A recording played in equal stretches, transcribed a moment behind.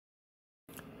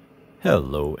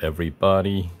Hello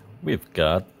everybody, we've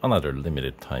got another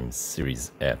limited time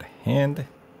series at hand.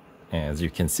 As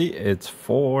you can see, it's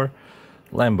for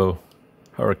Lambo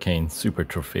Huracán Super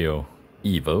Trofeo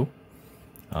EVO.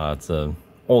 It's an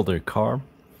older car,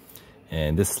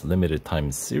 and this limited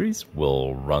time series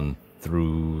will run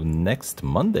through next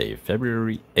Monday,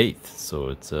 February 8th. So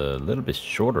it's a little bit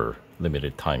shorter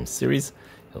limited time series.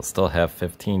 It'll still have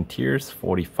 15 tiers,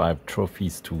 45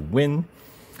 trophies to win.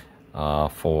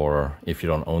 For if you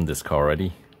don't own this car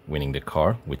already, winning the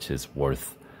car, which is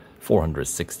worth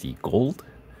 460 gold,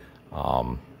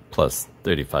 plus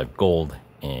 35 gold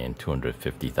and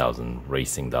 250,000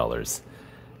 racing dollars.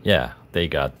 Yeah, they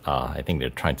got, I think they're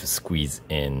trying to squeeze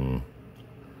in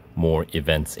more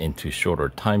events into shorter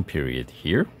time period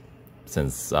here,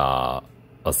 since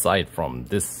aside from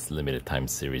this limited time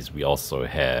series, we also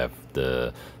have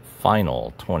the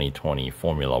final 2020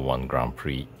 Formula 1 Grand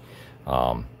Prix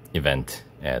event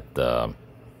at the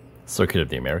Circuit of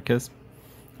the Americas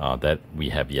that we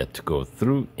have yet to go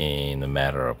through in a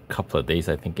matter of a couple of days.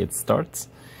 I think it starts,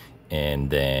 and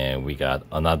then we got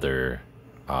another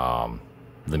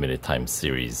limited time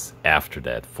series after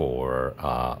that for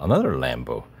another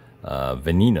Lambo,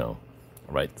 Veneno,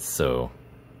 right? So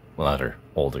another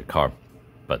older car,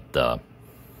 but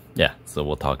yeah, so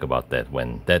we'll talk about that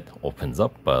when that opens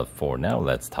up. But for now,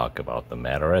 let's talk about the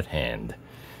matter at hand.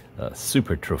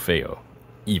 Super Trofeo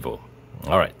EVO.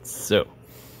 Alright, so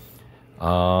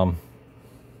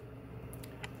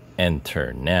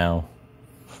enter now.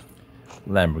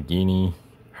 Lamborghini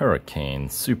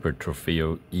Huracán Super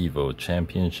Trofeo EVO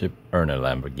Championship. Earn a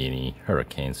Lamborghini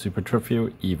Huracán Super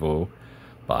Trofeo EVO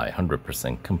by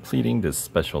 100% completing this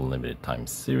special limited time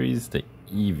series. The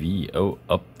EVO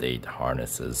update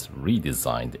harnesses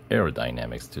redesigned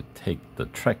aerodynamics to take the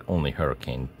track-only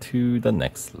Huracán to the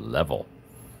next level.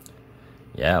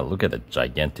 Yeah, look at the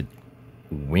gigantic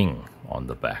wing on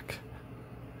the back.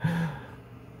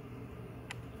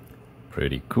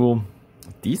 Pretty cool.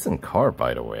 Decent car,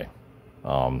 by the way.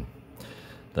 The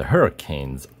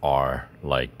Huracans are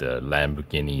like the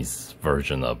Lamborghini's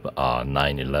version of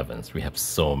 911s. We have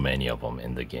so many of them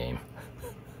in the game.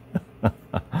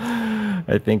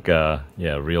 I think, yeah,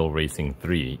 Real Racing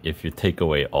 3, if you take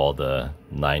away all the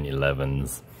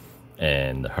 911s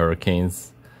and the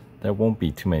Huracans, there won't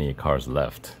be too many cars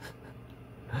left.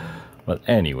 But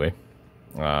anyway,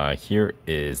 here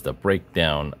is the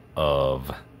breakdown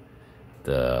of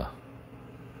the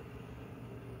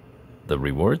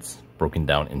rewards, broken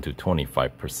down into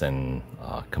 25%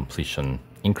 completion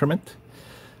increment.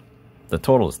 The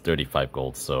total is 35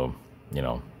 gold, so, you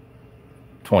know,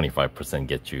 25%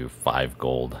 gets you 5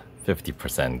 gold,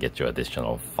 50% gets you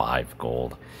additional 5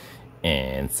 gold,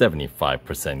 and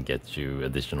 75% gets you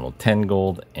additional 10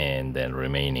 gold, and then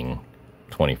remaining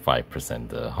 25%,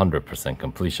 the 100%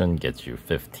 completion, gets you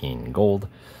 15 gold.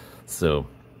 So,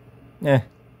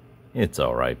 it's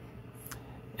alright.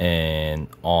 And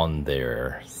on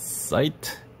their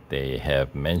site, they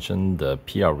have mentioned the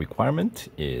PR requirement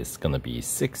is gonna be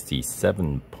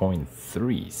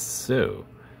 67.3. So,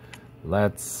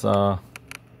 let's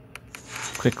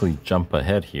quickly jump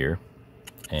ahead here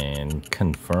and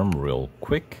confirm real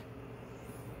quick.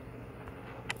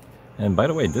 And by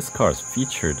the way, this car is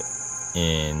featured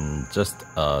in just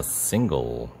a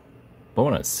single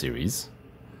bonus series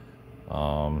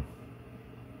called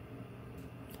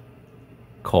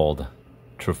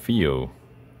Trofeo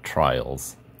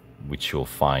Trials, which you'll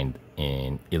find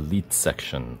in Elite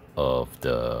section of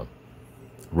the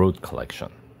Road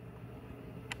Collection.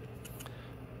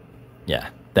 Yeah,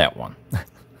 that one.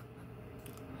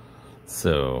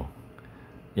 So,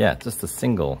 yeah, just a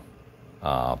single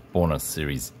bonus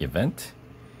series event.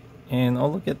 And oh,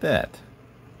 look at that.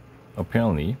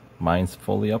 Apparently, mine's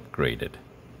fully upgraded.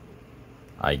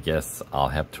 I guess I'll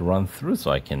have to run through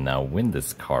so I can now win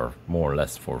this car more or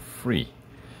less for free.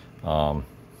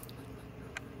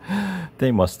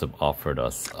 They must have offered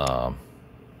us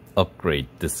upgrade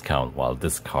discount while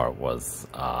this car was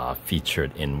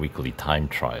featured in weekly time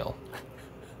trial.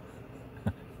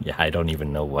 Yeah, I don't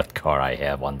even know what car I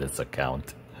have on this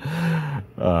account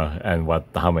and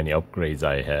how many upgrades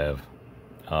I have.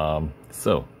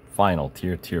 So, final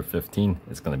tier 15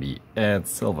 is going to be at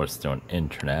Silverstone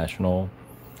International.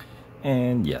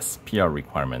 And yes, PR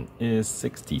requirement is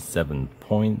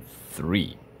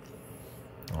 67.3.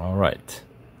 Alright.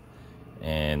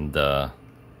 And I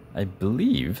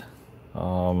believe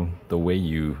the way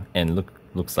you, and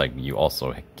looks like you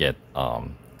also get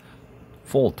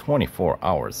full 24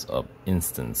 hours of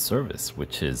instant service,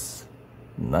 which is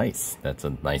nice. That's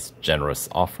a nice generous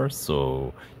offer,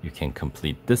 so you can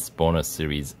complete this bonus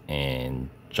series and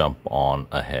jump on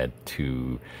ahead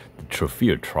to the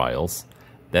Trofeo Trials.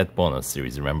 That bonus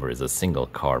series, remember, is a single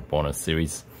car bonus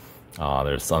series.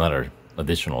 There's another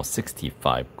additional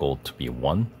 65 gold to be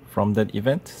won from that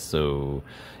event. So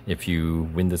if you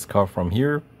win this car from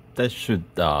here, that should,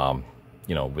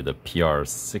 you know, with a PR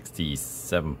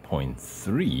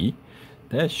 67.3,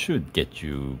 that should get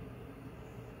you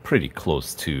pretty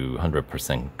close to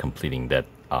 100% completing that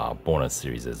bonus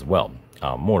series as well.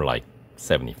 More like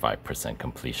 75%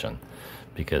 completion,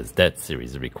 because that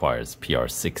series requires PR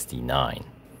 69,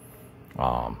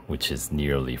 which is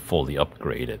nearly fully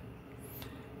upgraded.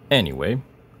 Anyway,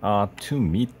 to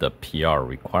meet the PR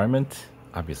requirement,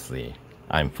 obviously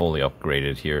I'm fully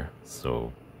upgraded here,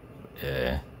 so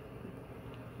it's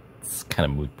kind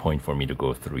of moot point for me to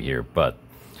go through here, but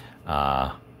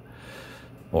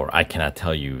or I cannot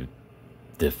tell you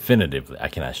definitively, I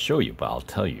cannot show you, but I'll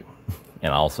tell you.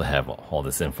 And I also have all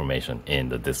this information in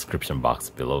the description box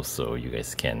below, so you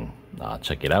guys can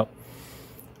check it out.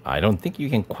 I don't think you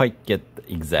can quite get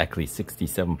exactly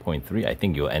 67.3. I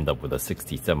think you'll end up with a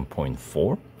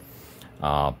 67.4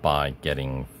 by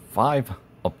getting 5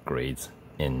 upgrades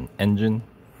in engine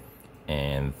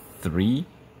and 3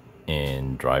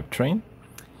 in drivetrain.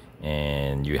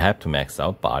 And you have to max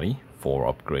out body,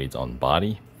 4 upgrades on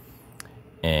body,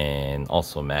 and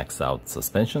also max out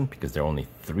suspension, because there are only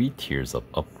 3 tiers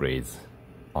of upgrades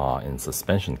in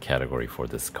suspension category for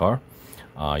this car.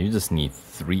 You just need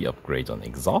 3 upgrades on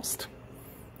exhaust,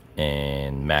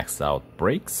 and max out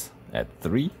brakes at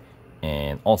 3,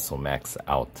 and also max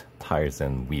out tires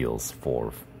and wheels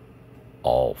for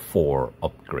all 4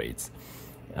 upgrades.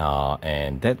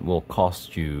 And that will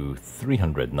cost you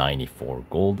 394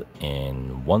 gold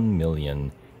and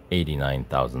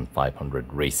 1,089,500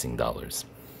 racing dollars.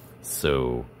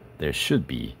 So there should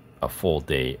be a full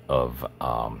day of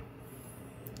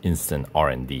instant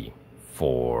R&D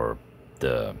for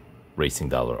the racing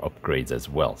dollar upgrades as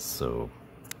well. So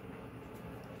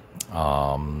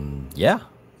yeah,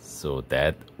 so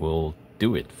that will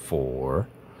do it for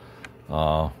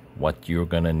what you're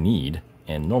gonna need.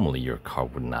 And normally your car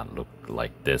would not look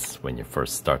like this when you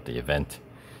first start the event.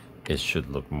 It should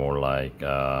look more like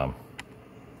one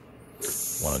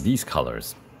of these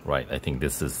colors, right? I think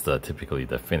this is typically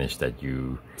the finish that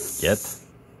you get,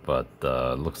 but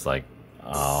looks like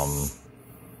oh,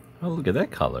 look at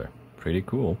that color, pretty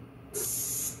cool.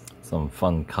 Some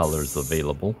fun colors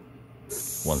available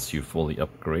once you fully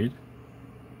upgrade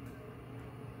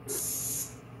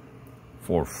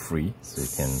for free, so you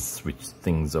can switch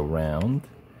things around.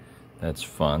 That's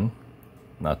fun.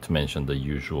 Not to mention the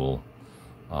usual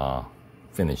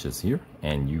finishes here,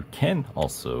 and you can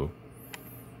also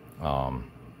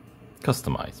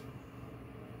customize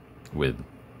with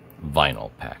vinyl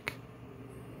pack.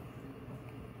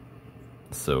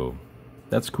 So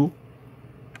that's cool.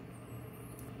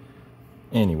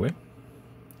 Anyway,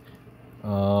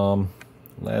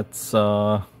 let's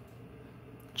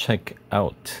check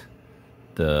out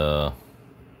the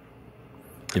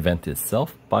event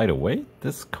itself. By the way,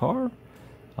 this car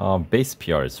base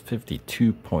PR is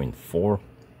 52.4,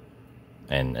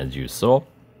 and as you saw,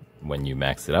 when you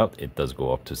max it out, it does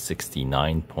go up to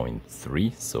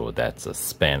 69.3, so that's a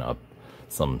span of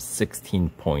some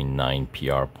 16.9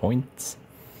 PR points.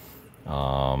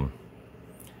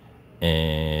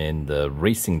 And the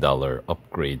racing dollar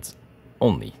upgrades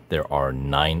only, there are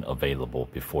 9 available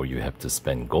before you have to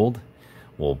spend gold,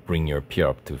 will bring your PR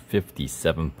up to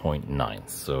 57.9.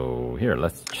 So here,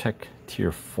 let's check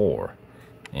tier 4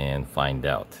 and find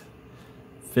out.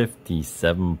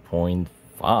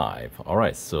 57.5. All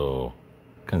right, so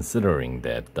considering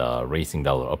that racing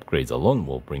dollar upgrades alone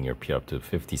will bring your PR up to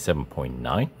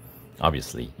 57.9,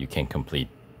 obviously you can complete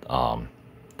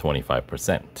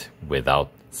 25% without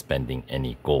spending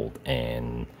any gold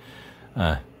and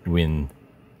win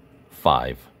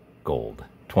 5 gold,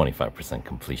 25%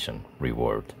 completion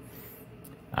reward.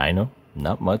 I know,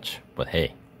 not much, but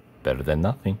hey, better than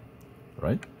nothing,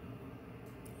 right?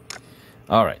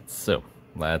 All right, so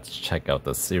let's check out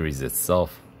the series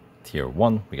itself. Tier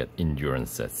 1, we got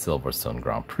endurance at Silverstone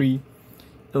Grand Prix,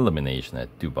 elimination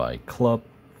at Dubai Club,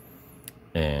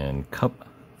 and cup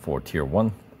for tier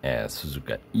 1 at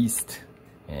Suzuka East,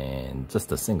 and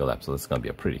just a single lap, so it's going to be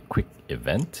a pretty quick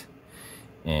event.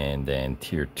 And then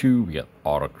tier 2, we got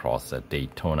autocross at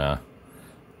Daytona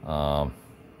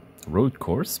road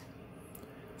course.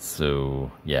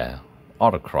 So yeah,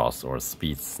 autocross or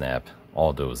speed snap,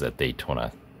 all those at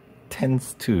Daytona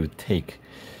tends to take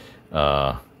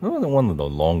one of the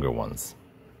longer ones.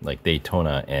 Like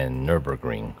Daytona and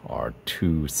Nürburgring are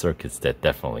 2 circuits that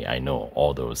definitely, I know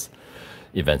all those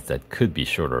events that could be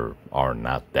shorter are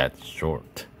not that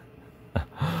short.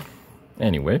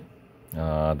 Anyway,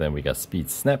 then we got Speed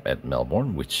Snap at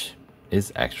Melbourne, which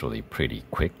is actually pretty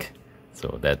quick.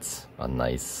 So that's a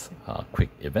nice quick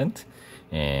event.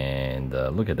 And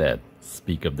look at that,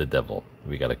 speak of the devil.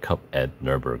 We got a cup at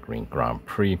Nürburgring Grand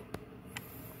Prix.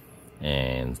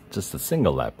 And just a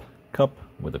single lap cup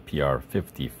with a PR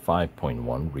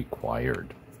 55.1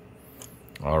 required.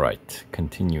 Alright,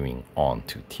 continuing on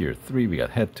to Tier 3, we got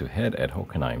head-to-head at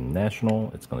Hockenheim National.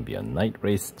 It's going to be a night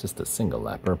race, just a single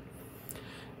lapper.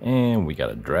 And we got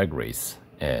a drag race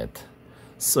at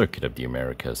Circuit of the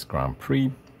Americas Grand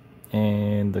Prix.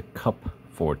 And the cup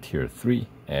for Tier 3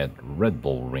 at Red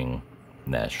Bull Ring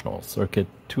National Circuit.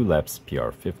 2 laps,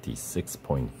 PR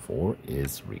 56.4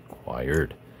 is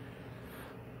required.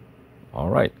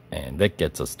 Alright, and that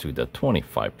gets us to the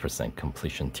 25%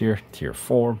 completion tier, Tier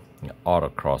 4,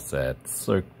 autocross at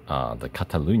the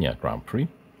Catalunya Grand Prix.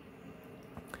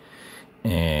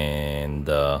 And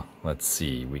let's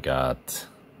see, we got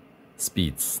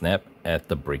Speed Snap at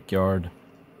the Brickyard,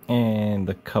 and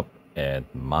the cup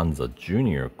at Monza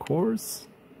Junior course.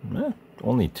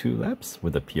 Only 2 laps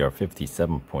with a PR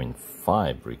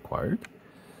 57.5 required,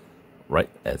 right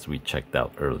as we checked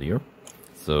out earlier.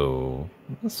 So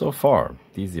far,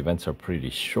 these events are pretty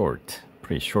short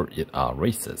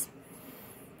races.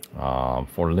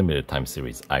 For limited time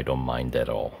series, I don't mind at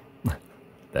all.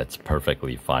 That's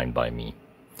perfectly fine by me.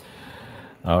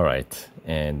 Alright,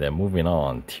 and then moving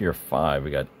on, Tier 5,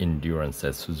 we got Endurance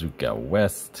at Suzuka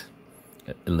West,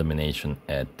 Elimination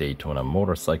at Daytona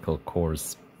Motorcycle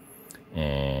Course,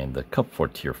 and the cup for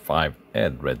Tier 5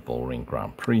 at Red Bull Ring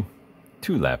Grand Prix.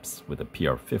 2 laps with a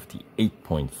PR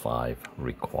 58.5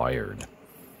 required.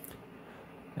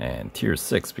 And Tier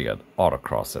 6, we got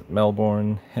autocross at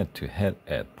Melbourne, head-to-head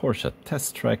at Porsche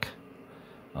Test Track,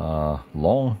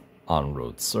 long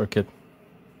on-road circuit,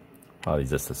 probably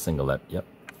just a single lap, yep.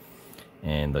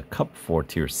 And the cup for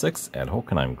Tier 6 at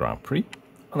Hockenheim Grand Prix,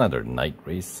 another night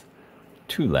race,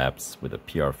 2 laps with a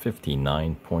PR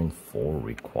 59.4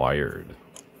 required.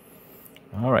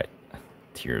 Alright.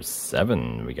 Tier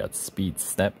 7, we got Speed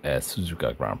Snap at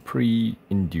Suzuka Grand Prix,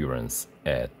 Endurance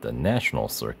at the National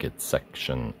Circuit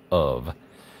section of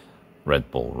Red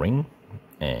Bull Ring,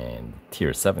 and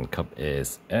Tier 7 Cup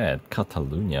is at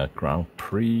Catalunya Grand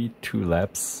Prix, 2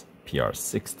 laps, PR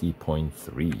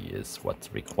 60.3 is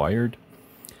what's required.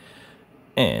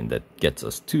 And that gets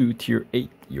us to Tier 8,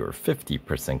 your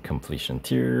 50% completion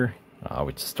tier,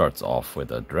 which starts off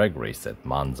with a drag race at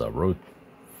Monza Road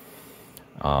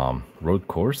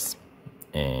course,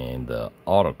 and the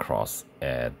autocross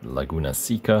at Laguna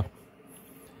Seca,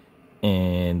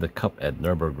 and the cup at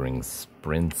Nürburgring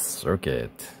Sprint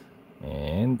Circuit.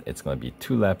 And it's going to be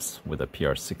 2 laps with a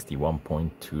PR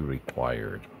 61.2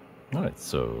 required. Alright,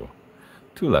 so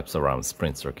 2 laps around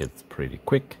Sprint Circuit, pretty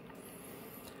quick.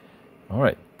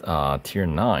 Alright, Tier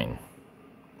 9.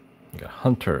 You got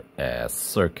Hunter as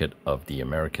Circuit of the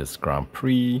Americas Grand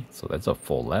Prix, so that's a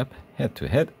full lap.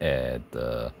 Head-to-head at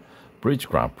the Bridge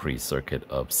Grand Prix Circuit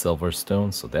of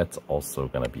Silverstone, so that's also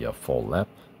going to be a full lap.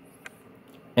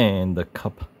 And the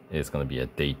cup is going to be a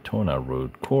Daytona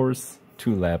Road course,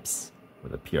 2 laps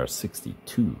with a PR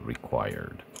 62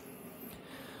 required.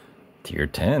 Tier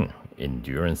 10,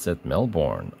 Endurance at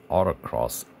Melbourne,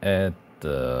 autocross at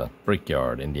the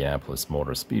Brickyard Indianapolis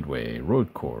Motor Speedway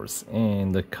road course,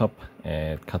 and the cup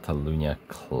at Catalunya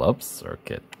Club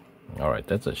Circuit. Alright,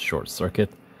 that's a short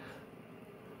circuit.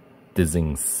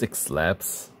 Dizzying 6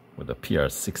 laps with a PR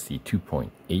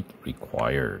 62.8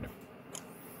 required.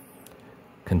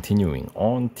 Continuing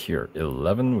on, Tier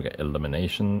 11, we got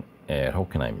Elimination at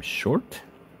Hockenheim Short.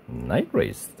 Night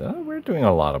race. We're doing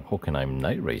a lot of Hockenheim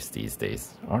night race these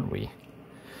days, aren't we?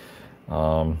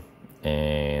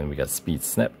 And we got Speed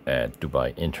Snap at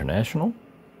Dubai International,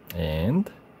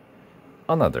 and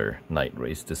another night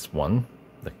race, this one,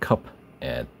 the cup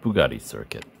at Bugatti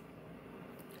Circuit.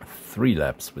 3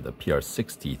 laps with a PR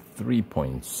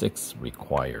 63.6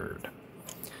 required.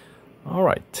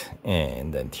 Alright,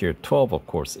 and then Tier 12, of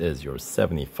course, is your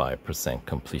 75%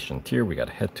 completion tier. We got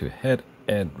head-to-head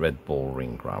at Red Bull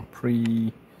Ring Grand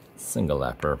Prix, single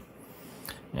lapper,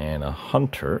 and a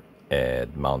Hunter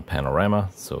at Mount Panorama,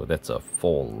 so that's a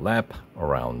full lap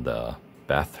around the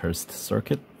Bathurst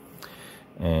circuit.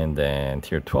 And then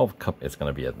Tier 12 Cup is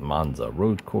going to be at Monza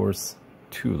Road Course,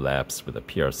 2 laps with a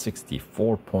PR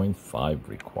 64.5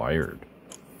 required.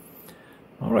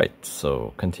 Alright,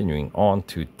 so continuing on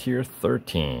to Tier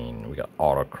 13, we got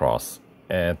autocross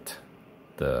at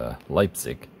the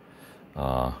Leipzig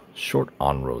short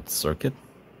on-road circuit,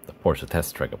 the Porsche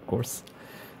Test Track, of course.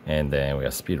 And then we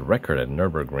got speed record at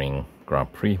Nürburgring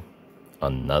Grand Prix.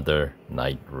 Another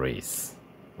night race.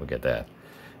 Look at that.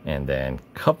 And then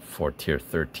Cup for Tier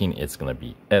 13 is going to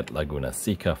be at Laguna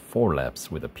Seca, 4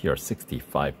 laps with a PR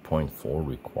 65.4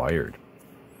 required.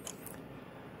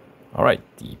 Alright,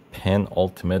 the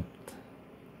penultimate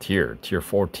tier, Tier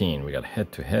 14. We got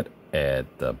head-to-head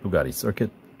at the Bugatti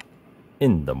circuit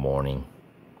in the morning.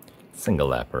 Single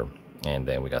lapper. And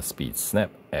then we got Speed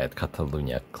Snap at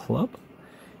Catalunya Club.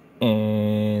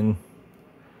 And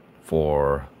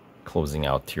for closing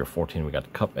out Tier 14, we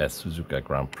got Cup at Suzuka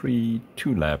Grand Prix,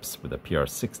 2 laps with a PR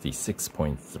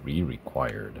 66.3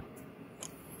 required.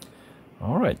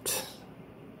 Alright,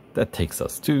 that takes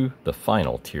us to the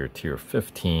final tier, Tier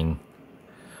 15.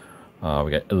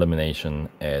 We got elimination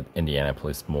at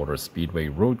Indianapolis Motor Speedway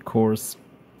Road Course,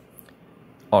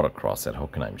 Autocross at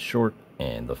Hockenheim Short,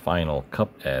 and the final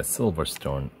Cup at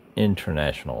Silverstone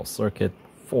International Circuit,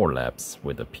 4 laps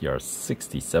with a PR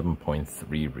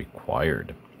 67.3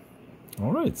 required.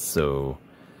 Alright, so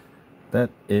that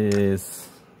is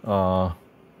kind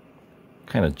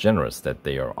of generous that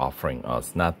they are offering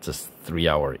us not just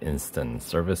 3-hour instant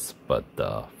service, but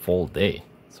the full day.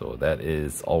 So that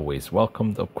is always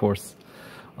welcomed, of course.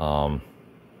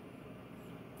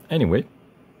 Anyway,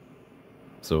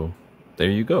 so there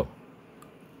you go.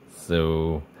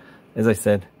 So as I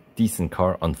said, decent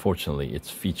car. Unfortunately, it's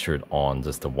featured on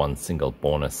just the one single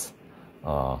bonus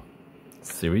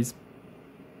series.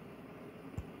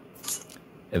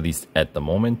 At least at the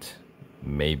moment.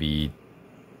 Maybe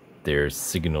they're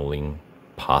signaling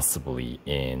possibly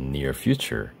in near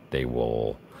future they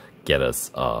will get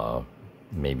us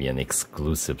maybe an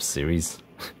exclusive series,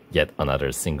 yet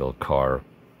another single car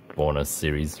bonus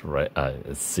series, right?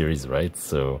 Right?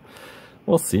 So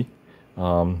we'll see.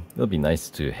 It'll be nice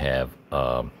to have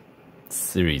a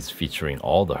series featuring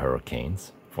all the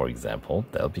Hurricanes, for example.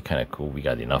 That'll be kind of cool. We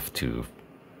got enough to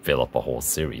fill up a whole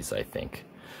series, I think.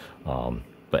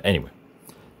 But anyway,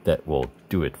 that will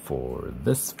do it for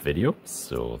this video.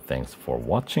 So thanks for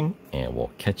watching, and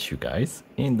we'll catch you guys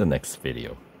in the next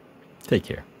video. Take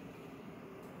care.